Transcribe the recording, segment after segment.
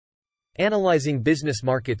Analyzing Business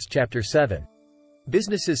Markets Chapter 7.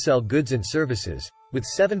 Businesses sell goods and services, with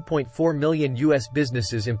 7.4 million U.S.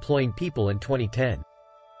 businesses employing people in 2010.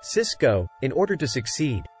 Cisco, in order to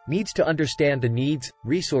succeed, needs to understand the needs,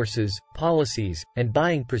 resources, policies, and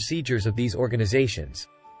buying procedures of these organizations.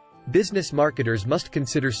 Business marketers must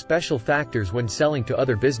consider special factors when selling to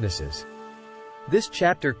other businesses. This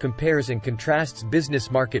chapter compares and contrasts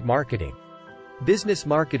business market marketing. Business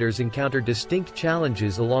marketers encounter distinct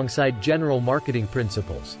challenges alongside general marketing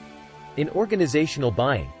principles. In organizational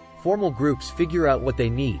buying, formal groups figure out what they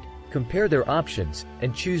need, compare their options,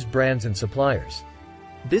 and choose brands and suppliers.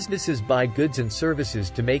 Businesses buy goods and services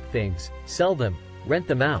to make things, sell them, rent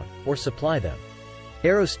them out, or supply them.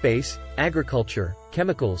 Aerospace, agriculture,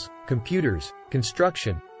 chemicals, computers,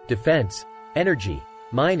 construction, defense, energy,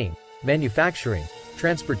 mining, manufacturing,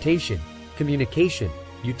 transportation, communication,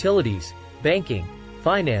 utilities, banking,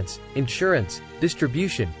 finance, insurance,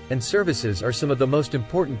 distribution, and services are some of the most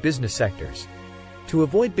important business sectors. To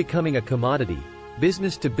avoid becoming a commodity,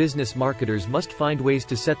 business-to-business marketers must find ways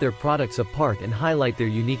to set their products apart and highlight their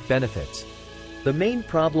unique benefits. The main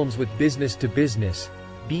problems with business-to-business,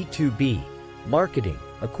 B2B, marketing,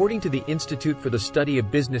 according to the Institute for the Study of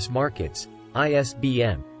Business Markets,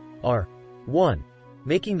 ISBM, are 1.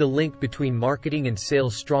 Making the link between marketing and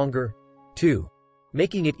sales stronger, 2.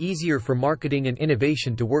 Making it easier for marketing and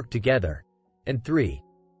innovation to work together, and 3.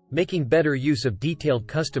 Making better use of detailed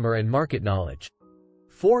customer and market knowledge.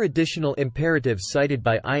 4 additional imperatives cited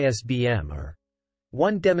by ISBM are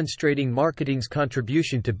 1. Demonstrating marketing's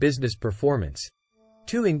contribution to business performance,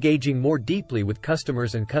 2. Engaging more deeply with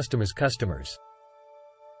customers and customers.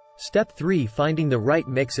 Step 3. Finding the right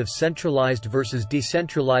mix of centralized versus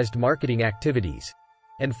decentralized marketing activities,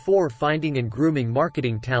 and 4. Finding and grooming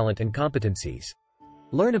marketing talent and competencies.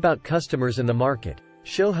 Learn about customers and the market,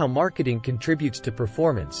 show how marketing contributes to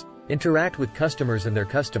performance, interact with customers and their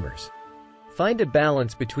customers. Find a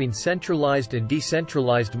balance between centralized and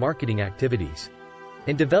decentralized marketing activities,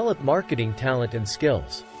 and develop marketing talent and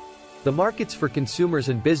skills. The markets for consumers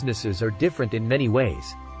and businesses are different in many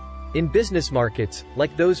ways. In business markets,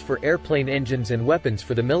 like those for airplane engines and weapons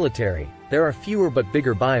for the military, there are fewer but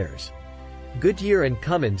bigger buyers. Goodyear and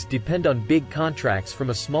Cummins depend on big contracts from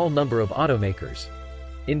a small number of automakers.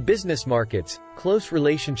 In business markets, close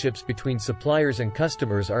relationships between suppliers and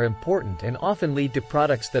customers are important and often lead to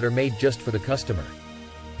products that are made just for the customer.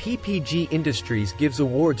 PPG Industries gives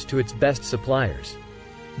awards to its best suppliers.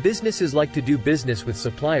 Businesses like to do business with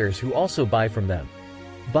suppliers who also buy from them.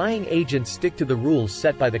 Buying agents stick to the rules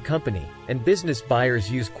set by the company, and business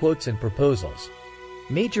buyers use quotes and proposals.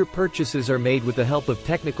 Major purchases are made with the help of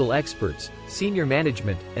technical experts, senior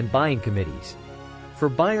management, and buying committees. For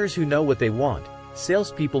buyers who know what they want,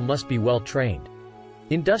 salespeople must be well trained.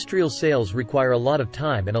 Industrial sales require a lot of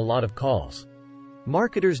time and a lot of calls.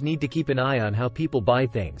 Marketers need to keep an eye on how people buy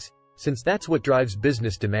things, since that's what drives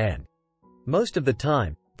business demand. Most of the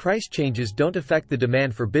time, price changes don't affect the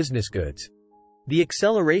demand for business goods. The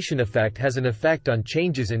acceleration effect has an effect on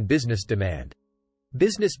changes in business demand.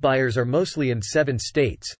 Business buyers are mostly in 7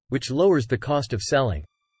 states, which lowers the cost of selling.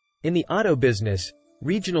 In the auto business,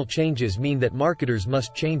 regional changes mean that marketers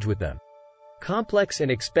must change with them. Complex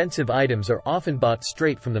and expensive items are often bought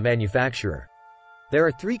straight from the manufacturer. There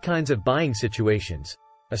are 3 kinds of buying situations: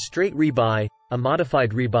 a straight rebuy, a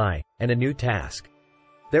modified rebuy, and a new task.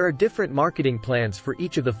 There are different marketing plans for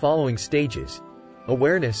each of the following stages: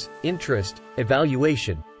 awareness, interest,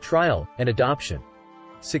 evaluation, trial, and adoption.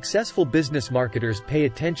 Successful business marketers pay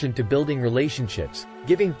attention to building relationships,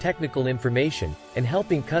 giving technical information, and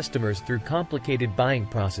helping customers through complicated buying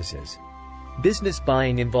processes. Business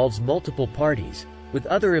buying involves multiple parties, with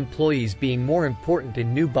other employees being more important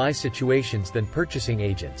in new buy situations than purchasing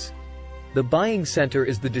agents. The buying center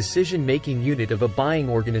is the decision-making unit of a buying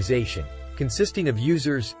organization, consisting of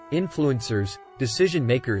users, influencers,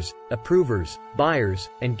 decision-makers, approvers, buyers,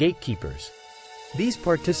 and gatekeepers. These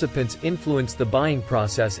participants influence the buying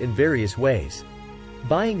process in various ways.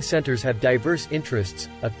 Buying centers have diverse interests,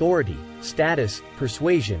 authority, status,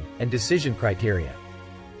 persuasion, and decision criteria.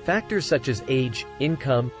 Factors such as age,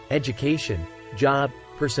 income, education, job,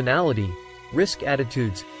 personality, risk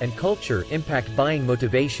attitudes, and culture impact buying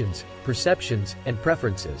motivations, perceptions, and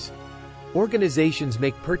preferences. Organizations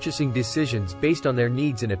make purchasing decisions based on their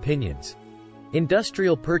needs and opinions.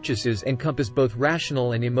 Industrial purchases encompass both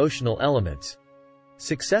rational and emotional elements.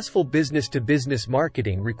 Successful business-to-business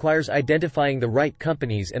marketing requires identifying the right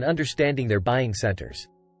companies and understanding their buying centers.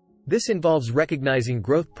 This involves recognizing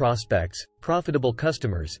growth prospects, profitable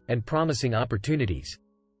customers, and promising opportunities.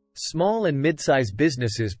 Small and mid-sized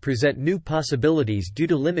businesses present new possibilities due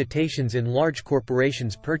to limitations in large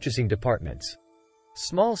corporations' purchasing departments.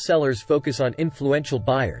 Small sellers focus on influential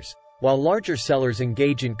buyers, while larger sellers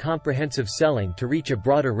engage in comprehensive selling to reach a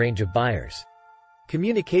broader range of buyers.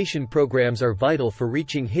 Communication programs are vital for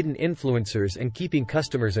reaching hidden influencers and keeping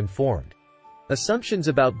customers informed. Assumptions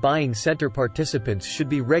about buying center participants should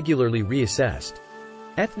be regularly reassessed.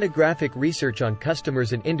 Ethnographic research on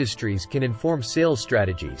customers and industries can inform sales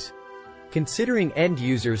strategies. Considering end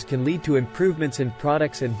users can lead to improvements in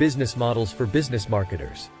products and business models for business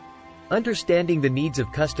marketers. Understanding the needs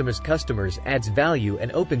of customers adds value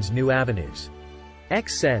and opens new avenues.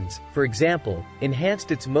 Xsense, for example,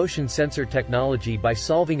 enhanced its motion sensor technology by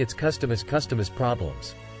solving its customers'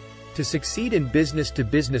 problems. To succeed in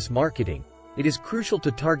business-to-business marketing, it is crucial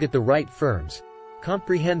to target the right firms,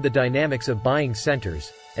 comprehend the dynamics of buying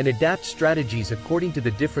centers, and adapt strategies according to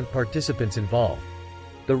the different participants involved.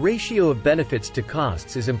 The ratio of benefits to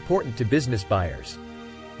costs is important to business buyers.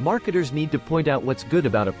 Marketers need to point out what's good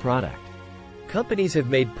about a product. Companies have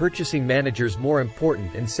made purchasing managers more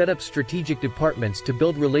important and set up strategic departments to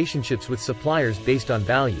build relationships with suppliers based on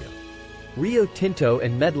value. Rio Tinto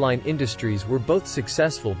and Medline Industries were both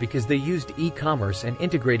successful because they used e-commerce and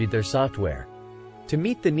integrated their software. To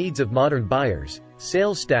meet the needs of modern buyers,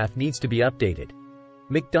 sales staff needs to be updated.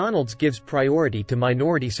 McDonald's gives priority to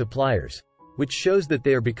minority suppliers, which shows that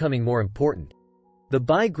they are becoming more important. The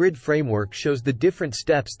Buy Grid framework shows the different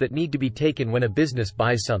steps that need to be taken when a business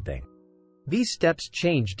buys something. These steps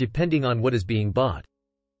change depending on what is being bought.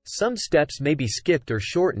 Some steps may be skipped or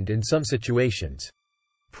shortened in some situations.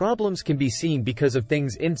 Problems can be seen because of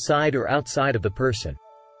things inside or outside of the person.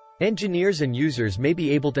 Engineers and users may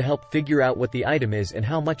be able to help figure out what the item is and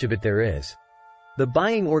how much of it there is. The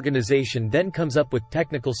buying organization then comes up with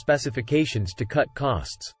technical specifications to cut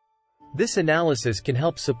costs. This analysis can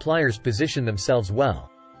help suppliers position themselves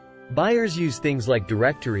well. Buyers use things like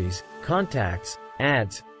directories, contacts,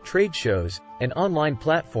 ads, trade shows, and online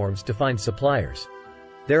platforms to find suppliers.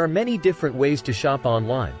 There are many different ways to shop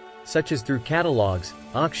online, such as through catalogs,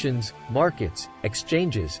 auctions, markets,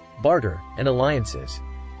 exchanges, barter, and alliances.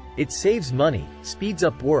 It saves money, speeds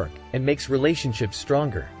up work, and makes relationships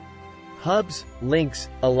stronger. Hubs, links,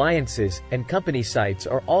 alliances, and company sites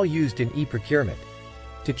are all used in e-procurement.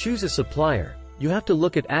 To choose a supplier, you have to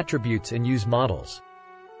look at attributes and use models.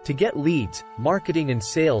 To get leads, marketing and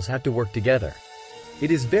sales have to work together.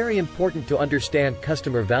 It is very important to understand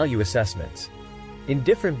customer value assessments. In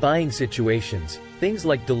different buying situations, things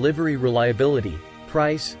like delivery reliability,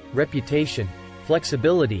 price, reputation,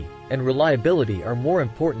 flexibility, and reliability are more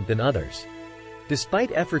important than others.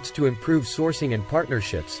 Despite efforts to improve sourcing and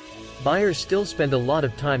partnerships, buyers still spend a lot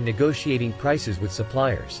of time negotiating prices with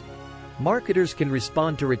suppliers. Marketers can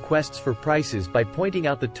respond to requests for prices by pointing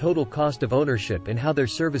out the total cost of ownership and how their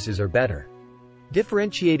services are better.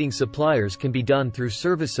 Differentiating suppliers can be done through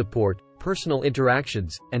service support, personal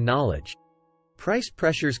interactions, and knowledge. Price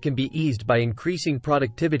pressures can be eased by increasing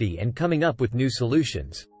productivity and coming up with new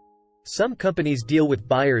solutions. Some companies deal with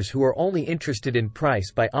buyers who are only interested in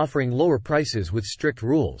price by offering lower prices with strict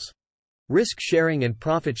rules. Risk-sharing and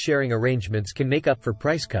profit-sharing arrangements can make up for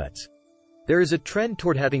price cuts. There is a trend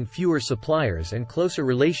toward having fewer suppliers and closer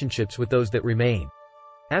relationships with those that remain.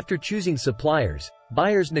 After choosing suppliers,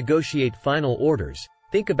 buyers negotiate final orders,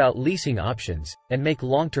 think about leasing options, and make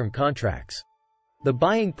long-term contracts. The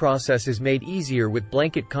buying process is made easier with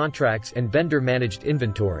blanket contracts and vendor-managed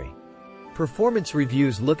inventory. Performance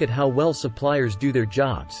reviews look at how well suppliers do their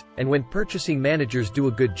jobs, and when purchasing managers do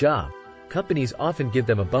a good job, companies often give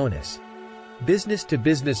them a bonus.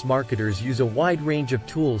 Business-to-business marketers use a wide range of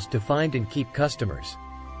tools to find and keep customers.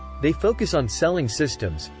 They focus on selling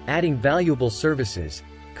systems, adding valuable services,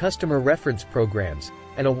 customer reference programs,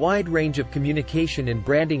 and a wide range of communication and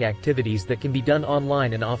branding activities that can be done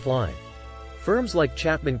online and offline. Firms like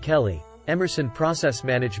Chapman Kelly, Emerson Process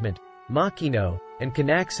Management, Machino, and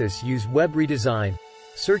Kinaxis use web redesign,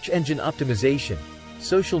 search engine optimization,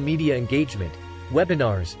 social media engagement,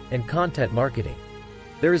 webinars, and content marketing.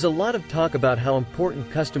 There is a lot of talk about how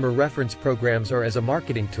important customer reference programs are as a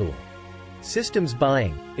marketing tool. Systems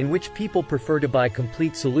buying, in which people prefer to buy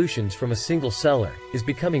complete solutions from a single seller, is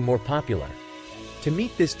becoming more popular. To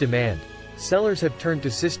meet this demand, sellers have turned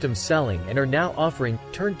to systems selling and are now offering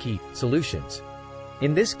turnkey solutions.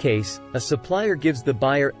 In this case, a supplier gives the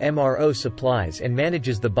buyer MRO supplies and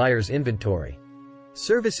manages the buyer's inventory.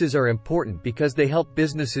 Services are important because they help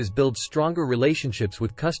businesses build stronger relationships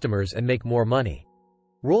with customers and make more money.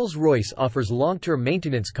 Rolls-Royce offers long-term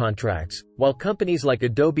maintenance contracts, while companies like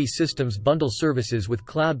Adobe Systems bundle services with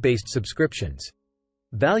cloud-based subscriptions.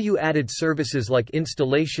 Value-added services like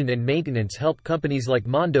installation and maintenance help companies like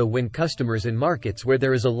Mondo win customers in markets where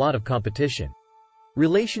there is a lot of competition.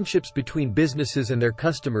 Relationships between businesses and their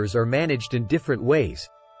customers are managed in different ways,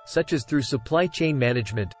 such as through supply chain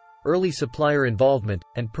management, early supplier involvement,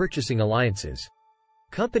 and purchasing alliances.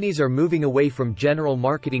 Companies are moving away from general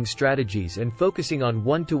marketing strategies and focusing on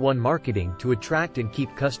one-to-one marketing to attract and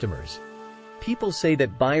keep customers. People say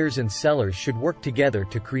that buyers and sellers should work together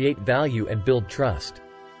to create value and build trust.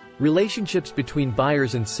 Relationships between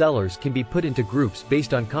buyers and sellers can be put into groups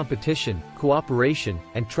based on competition, cooperation,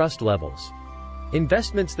 and trust levels.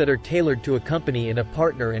 Investments that are tailored to a company and a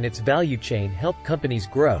partner and its value chain help companies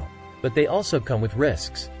grow, but they also come with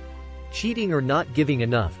risks. Cheating or not giving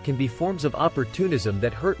enough can be forms of opportunism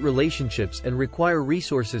that hurt relationships and require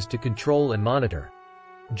resources to control and monitor.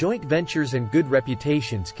 Joint ventures and good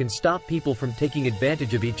reputations can stop people from taking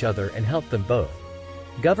advantage of each other and help them both.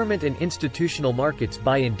 Government and institutional markets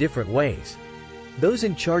buy in different ways. Those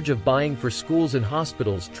in charge of buying for schools and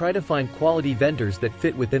hospitals try to find quality vendors that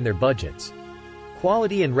fit within their budgets.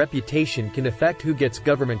 Quality and reputation can affect who gets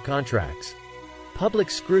government contracts. Public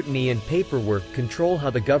scrutiny and paperwork control how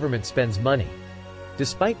the government spends money.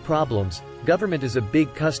 Despite problems, government is a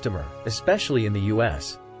big customer, especially in the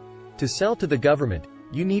US. To sell to the government,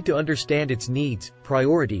 you need to understand its needs,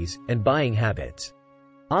 priorities, and buying habits.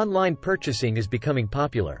 Online purchasing is becoming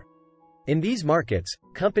popular. In these markets,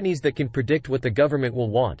 companies that can predict what the government will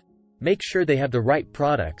want, make sure they have the right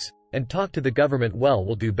products, and talk to the government well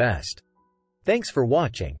will do best. Thanks for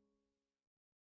watching.